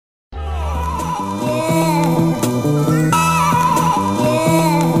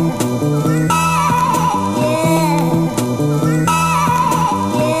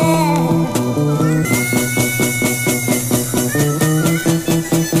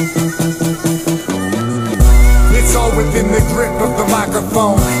grip of the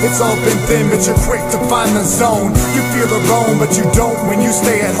microphone. It's all been thin, but you're quick to find the zone. You feel alone, but you don't when you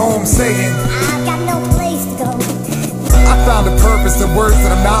stay at home saying, I've got no place to go. I found a purpose in words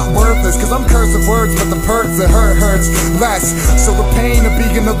that are not worthless, cause I'm cursed with words, but the perks that hurts less. So the pain of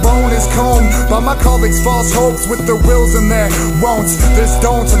being alone is combed by my colleagues' false hopes with their wills and their won'ts. There's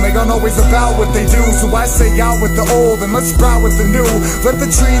don'ts and they aren't always about what they do. So I say out with the old and let's sprout with the new. Let the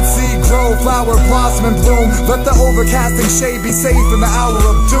tree seed grow, flower, blossom and bloom. Let the overcasting shade be safe in the hour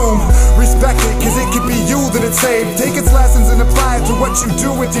of doom. Respect it, cause it could be you that it saved. Take its lessons and apply it to what you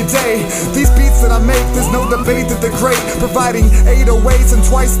do with your day. These beats that I make, there's no debate that they're great, providing 808s and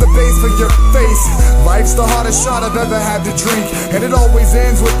twice the bass for your face. Life's the hardest shot I've ever had to drink, and it always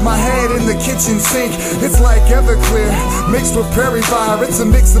ends with my head in the kitchen sink. It's like Everclear mixed with prairie fire. It's a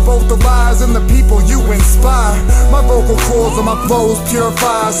mix of both the lies and the people you inspire. My vocal cords and my flows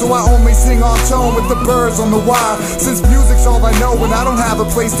purify, so I only sing on tone with the birds on the wire. Since music's all I know and I don't have a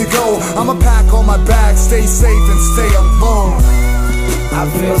place to go, I'ma pack on my bag, stay safe and stay alone. I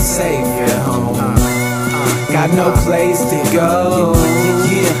feel safe at home. Got no place to go.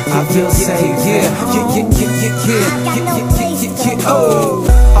 I feel safe. Oh,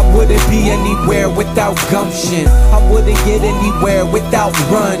 I wouldn't be anywhere without gumption. I wouldn't get anywhere without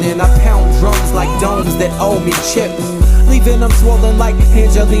running. I pound drums like domes that owe me chips, leaving them swollen like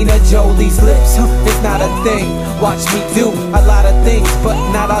Angelina Jolie's lips. It's not a thing. Watch me do a lot of things, but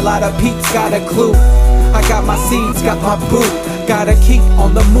not a lot of peeps got a clue. I got my seeds, got my boot, gotta keep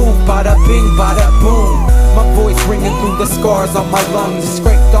on the move. Bada bing, bada boom. My voice ringing through the scars on my lungs,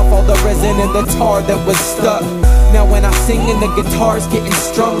 scraped off all the resin and the tar that was stuck. Now when I sing and the guitar's getting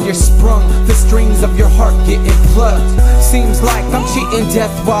strung, you're sprung, the strings of your heart getting plucked. Seems like I'm cheating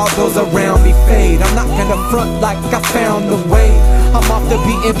death while those around me fade. I'm not gonna front like I found the way. I'm off the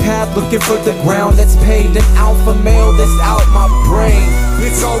beaten path looking for the ground that's paved. An alpha male that's out my brain.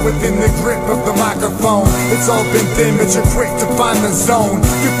 It's all within the grip of the microphone. It's all been thin, but you're quick to find the zone.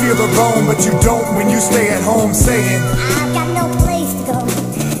 You feel alone, but you don't when you stay at home saying, I've got no place to go.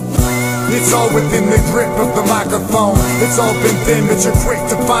 it's all within the grip of the microphone. It's all been thin, but you're quick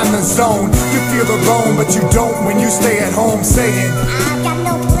to find the zone. You feel alone, but you don't when you stay at home saying, I've got